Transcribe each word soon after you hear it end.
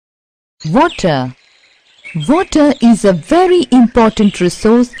Water. Water is a very important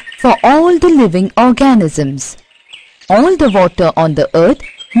resource for all the living organisms. All the water on the earth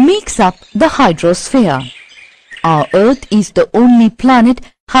makes up the hydrosphere. Our earth is the only planet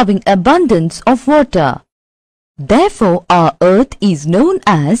having abundance of water. Therefore, our earth is known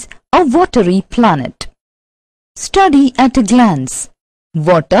as a watery planet. Study at a glance.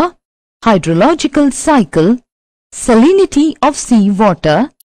 Water, hydrological cycle, salinity of sea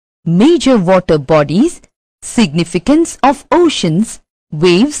water, major water bodies, significance of oceans,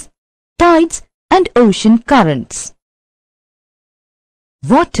 waves, tides and ocean currents.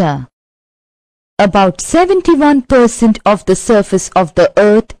 Water. About 71% of the surface of the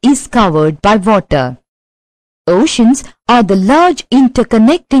earth is covered by water. Oceans are the large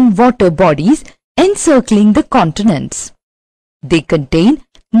interconnecting water bodies encircling the continents. They contain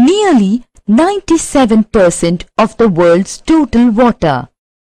nearly 97% of the world's total water,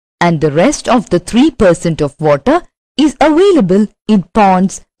 and the rest of the 3% of water is available in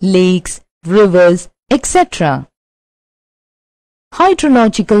ponds, lakes, rivers, etc.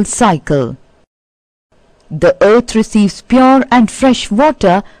 Hydrological cycle. The earth receives pure and fresh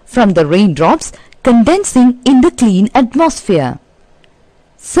water from the raindrops condensing in the clean atmosphere.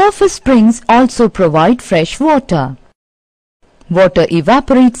 Surface springs also provide fresh water. Water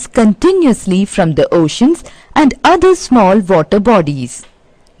evaporates continuously from the oceans and other small water bodies.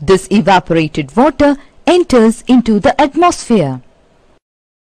 This evaporated water enters into the atmosphere.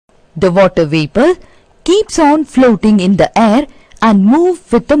 The water vapor keeps on floating in the air and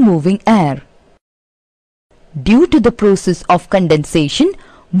moves with the moving air. Due to the process of condensation,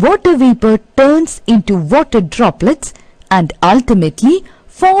 water vapor turns into water droplets and ultimately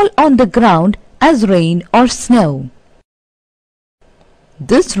fall on the ground as rain or snow.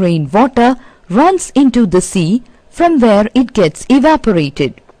 This rainwater runs into the sea from where it gets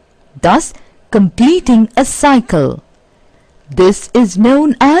evaporated, thus completing a cycle. This is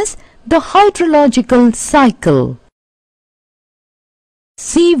known as the hydrological cycle.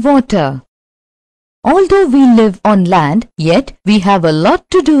 Sea water. Although we live on land, yet we have a lot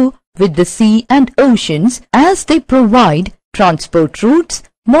to do with the sea and oceans as they provide transport routes,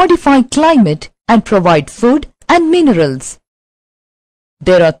 modify climate and provide food and minerals.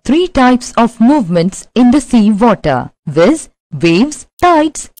 There are 3 types of movements in the sea water, viz. Waves,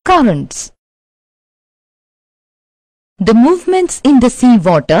 tides, currents. The movements in the sea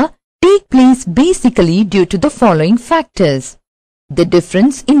water take place basically due to the following factors: the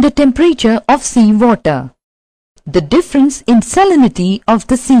difference in the temperature of sea water, the difference in salinity of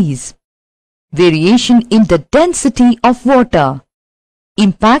the seas, variation in the density of water,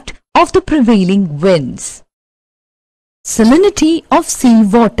 impact of the prevailing winds. Salinity of sea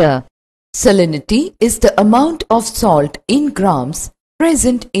water. Salinity is the amount of salt in grams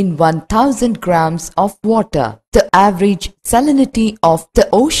present in 1000 grams of water. The average salinity of the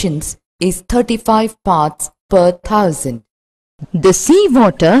oceans is 35 parts per thousand. The sea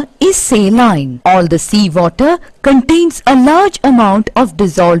water is saline. All the sea water contains a large amount of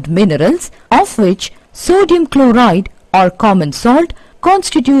dissolved minerals, of which sodium chloride or common salt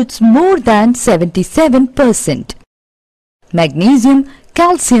constitutes more than 77%. Magnesium,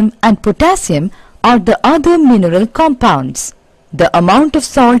 calcium and potassium are the other mineral compounds. The amount of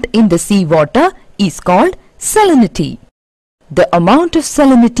salt in the sea water is called salinity. The amount of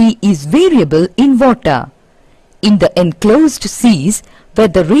salinity is variable in water. In the enclosed seas, where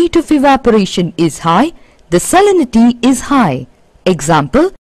the rate of evaporation is high, the salinity is high.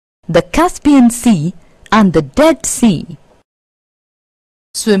 Example, the Caspian Sea and the Dead Sea.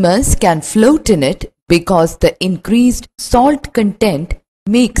 Swimmers can float in it because the increased salt content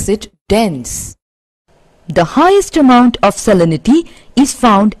makes it dense. The highest amount of salinity is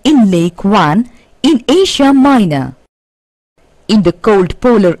found in Lake VII in Asia Minor. In the cold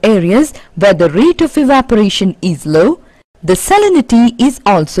polar areas where the rate of evaporation is low, the salinity is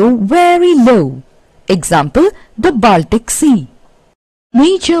also very low. Example, the Baltic Sea.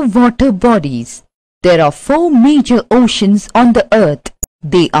 Major water bodies. There are 4 major oceans on the earth.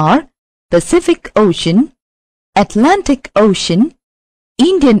 They are Pacific Ocean, Atlantic Ocean,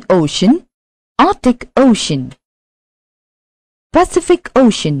 Indian Ocean, Arctic Ocean. Pacific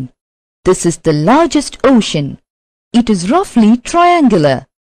Ocean. This is the largest ocean. It is roughly triangular.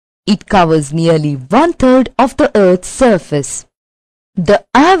 It covers nearly 1/3 of the Earth's surface. The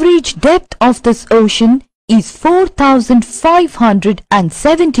average depth of this ocean is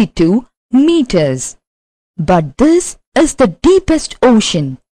 4,572 meters. But this is the deepest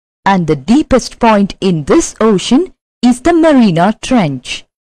ocean, and the deepest point in this ocean is the Mariana Trench.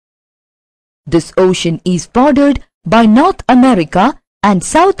 This ocean is bordered by North America and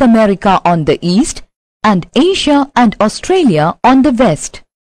South America on the east, and Asia and Australia on the west.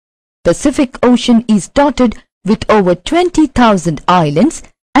 Pacific Ocean is dotted with over 20,000 islands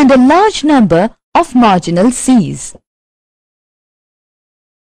and a large number of marginal seas.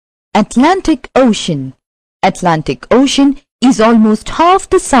 Atlantic Ocean. Atlantic Ocean is almost half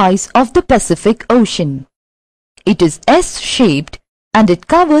the size of the Pacific Ocean. It is S-shaped and it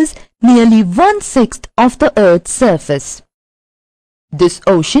covers nearly 1/6 of the Earth's surface. This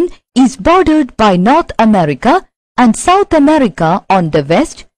ocean is bordered by North America and South America on the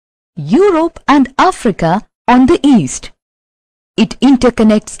west, Europe and Africa on the east. It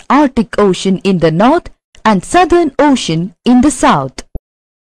interconnects Arctic Ocean in the north and Southern Ocean in the south.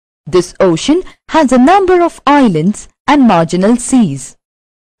 This ocean has a number of islands and marginal seas.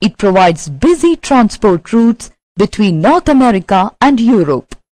 It provides busy transport routes between North America and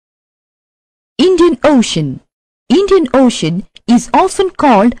Europe. Indian Ocean. Indian Ocean is often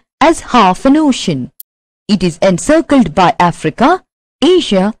called as half an ocean. It is encircled by Africa,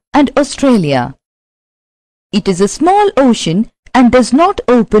 Asia and Australia. It is a small ocean and does not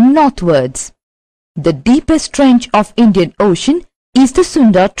open northwards. The deepest trench of Indian Ocean is the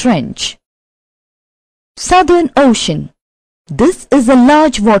Sunda Trench. Southern Ocean. This is a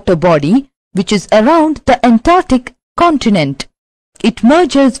large water body which is around the Antarctic continent. It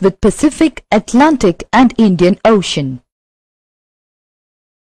merges with Pacific, Atlantic and Indian Ocean.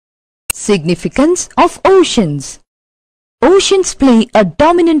 Significance of oceans. Oceans play a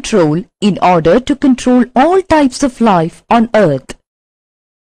dominant role in order to control all types of life on Earth.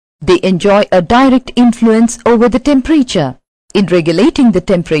 They enjoy a direct influence over the temperature. In regulating the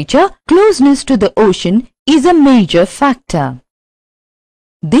temperature, closeness to the ocean is a major factor.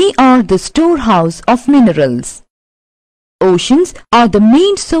 They are the storehouse of minerals. Oceans are the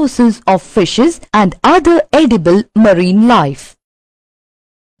main sources of fishes and other edible marine life.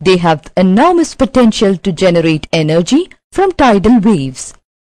 They have enormous potential to generate energy from tidal waves.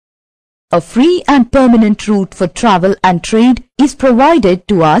 A free and permanent route for travel and trade is provided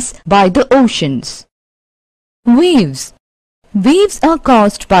to us by the oceans. Waves. Waves are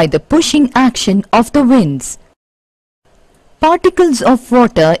caused by the pushing action of the winds. Particles of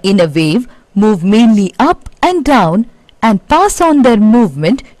water in a wave move mainly up and down and pass on their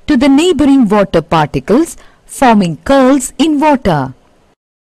movement to the neighboring water particles, forming curls in water.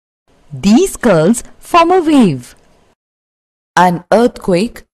 These curls form a wave. An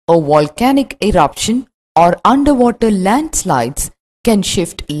earthquake or volcanic eruption or underwater landslides can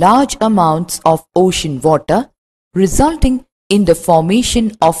shift large amounts of ocean water, resulting in the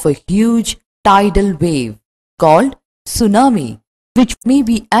formation of a huge tidal wave called tsunami, which may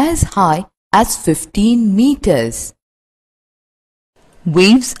be as high as 15 meters.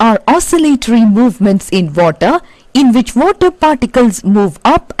 Waves are oscillatory movements in water in which water particles move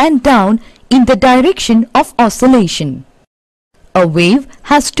up and down in the direction of oscillation. A wave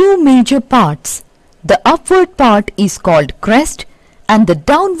has two major parts. The upward part is called crest and the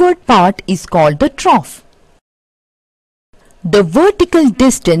downward part is called the trough. The vertical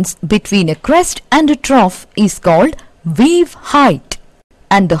distance between a crest and a trough is called wave height,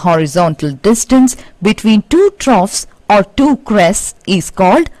 and the horizontal distance between two troughs or two crests is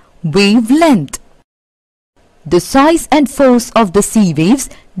called wavelength. The size and force of the sea waves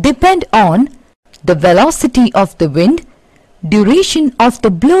depend on the velocity of the wind, duration of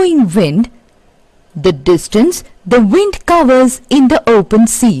the blowing wind, the distance the wind covers in the open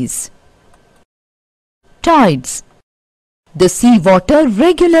seas. Tides. The sea water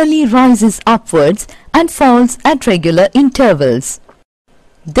regularly rises upwards and falls at regular intervals.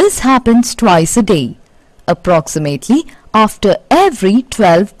 This happens twice a day, approximately after every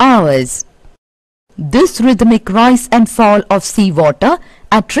 12 hours. This rhythmic rise and fall of sea water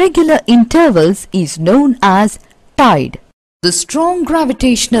at regular intervals is known as tide. The strong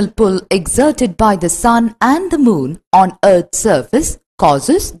gravitational pull exerted by the sun and the moon on Earth's surface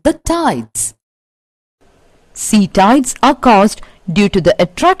causes the tides. Sea tides are caused due to the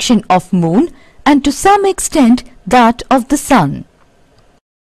attraction of moon and to some extent that of the sun.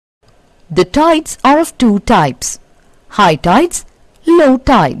 The tides are of two types: high tides, low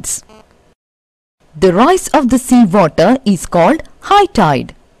tides. The rise of the sea water is called high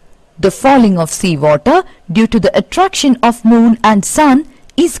tide. The falling of sea water due to the attraction of moon and sun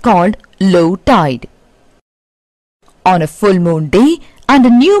is called low tide. On a full moon day and a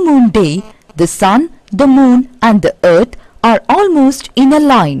new moon day, the sun, the moon and the earth are almost in a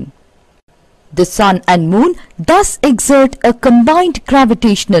line. The sun and moon thus exert a combined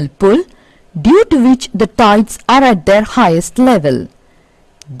gravitational pull, due to which the tides are at their highest level.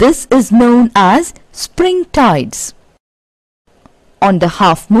 This is known as spring tides. On the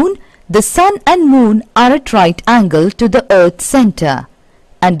half moon, the sun and moon are at right angle to the earth's center,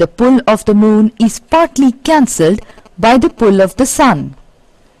 and the pull of the moon is partly cancelled by the pull of the sun.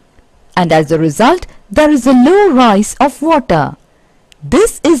 And as a result, there is a low rise of water.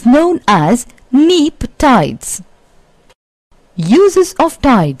 This is known as neap tides. Uses of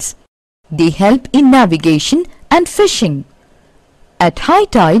tides. They help in navigation and fishing. At high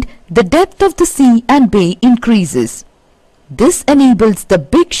tide, the depth of the sea and bay increases. This enables the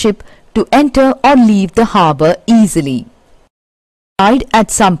big ship to enter or leave the harbour easily. Tide at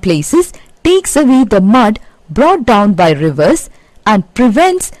some places takes away the mud brought down by rivers and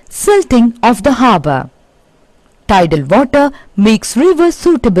prevents silting of the harbour. Tidal water makes rivers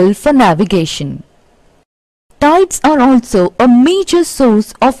suitable for navigation. Tides are also a major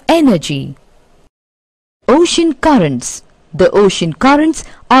source of energy. Ocean currents. The ocean currents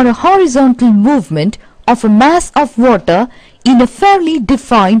are a horizontal movement of a mass of water in a fairly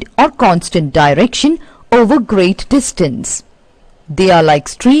defined or constant direction over great distance. They are like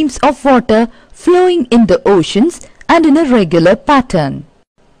streams of water flowing in the oceans and in a regular pattern.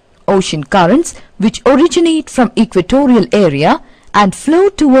 Ocean currents which originate from equatorial area and flow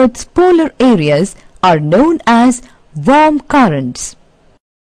towards polar areas are known as warm currents.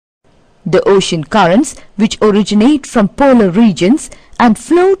 The ocean currents which originate from polar regions and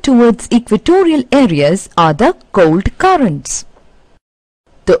flow towards equatorial areas are the cold currents.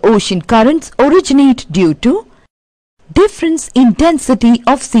 The ocean currents originate due to difference in density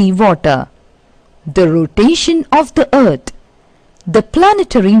of sea water, the rotation of the earth, the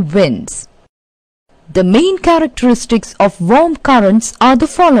planetary winds. The main characteristics of warm currents are the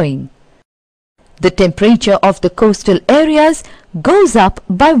following. The temperature of the coastal areas goes up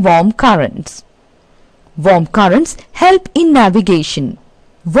by warm currents. Warm currents help in navigation.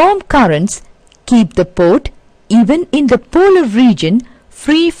 Warm currents keep the port, even in the polar region,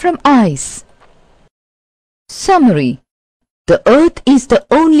 free from ice. Summary. The Earth is the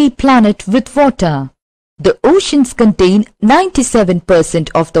only planet with water. The oceans contain 97%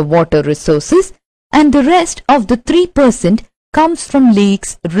 of the water resources and the rest of the 3% comes from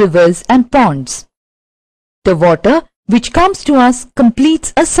lakes, rivers and ponds. The water which comes to us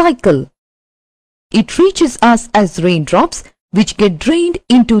completes a cycle. It reaches us as raindrops which get drained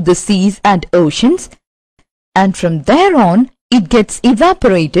into the seas and oceans, and from there on it gets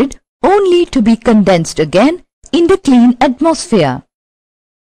evaporated only to be condensed again in the clean atmosphere.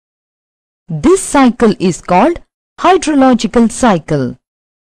 This cycle is called hydrological cycle.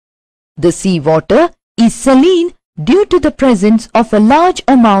 The sea water is saline due to the presence of a large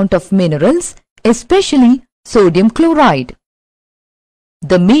amount of minerals, especially sodium chloride.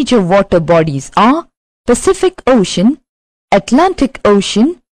 The major water bodies are Pacific Ocean, Atlantic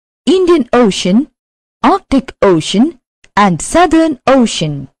Ocean, Indian Ocean, Arctic Ocean and Southern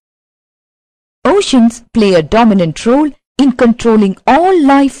Ocean. Oceans play a dominant role in controlling all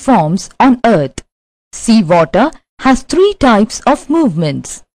life forms on Earth. Seawater has three types of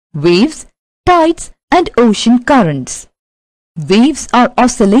movements: waves, tides and ocean currents. Waves are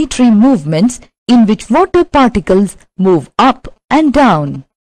oscillatory movements in which water particles move up and down.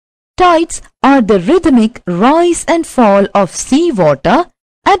 Tides are the rhythmic rise and fall of sea water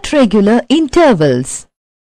at regular intervals.